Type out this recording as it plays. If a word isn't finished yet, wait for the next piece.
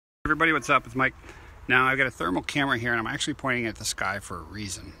Everybody, what's up? It's Mike. Now I've got a thermal camera here and I'm actually pointing at the sky for a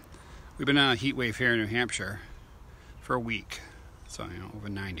reason. We've been on a heat wave here in New Hampshire for a week, so over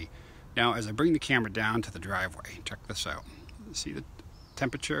 90. Now as I bring the camera down to the driveway, check this out. See the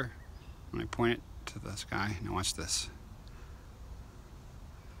temperature when I point it to the sky? Now watch this.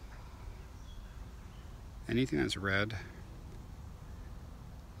 Anything that's red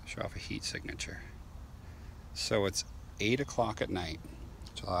show off a heat signature. So it's 8 o'clock at night,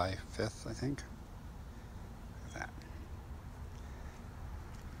 July 5th, I think. Look at that.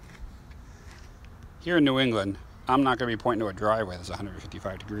 Here in New England, I'm not going to be pointing to a driveway that's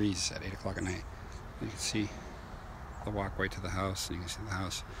 155 degrees at 8 o'clock at night. You can see the walkway to the house, and you can see the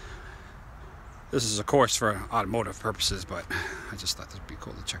house. This is, of course, for automotive purposes, but I just thought this would be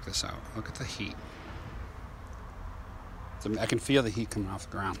cool to check this out. Look at the heat. I can feel the heat coming off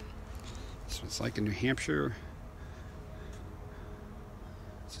the ground. That's what it's like in New Hampshire.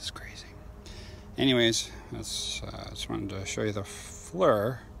 This is crazy. Anyways, just wanted to show you the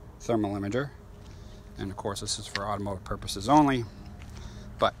FLIR thermal imager. And of course, this is for automotive purposes only.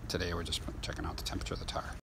 But today we're just checking out the temperature of the tire.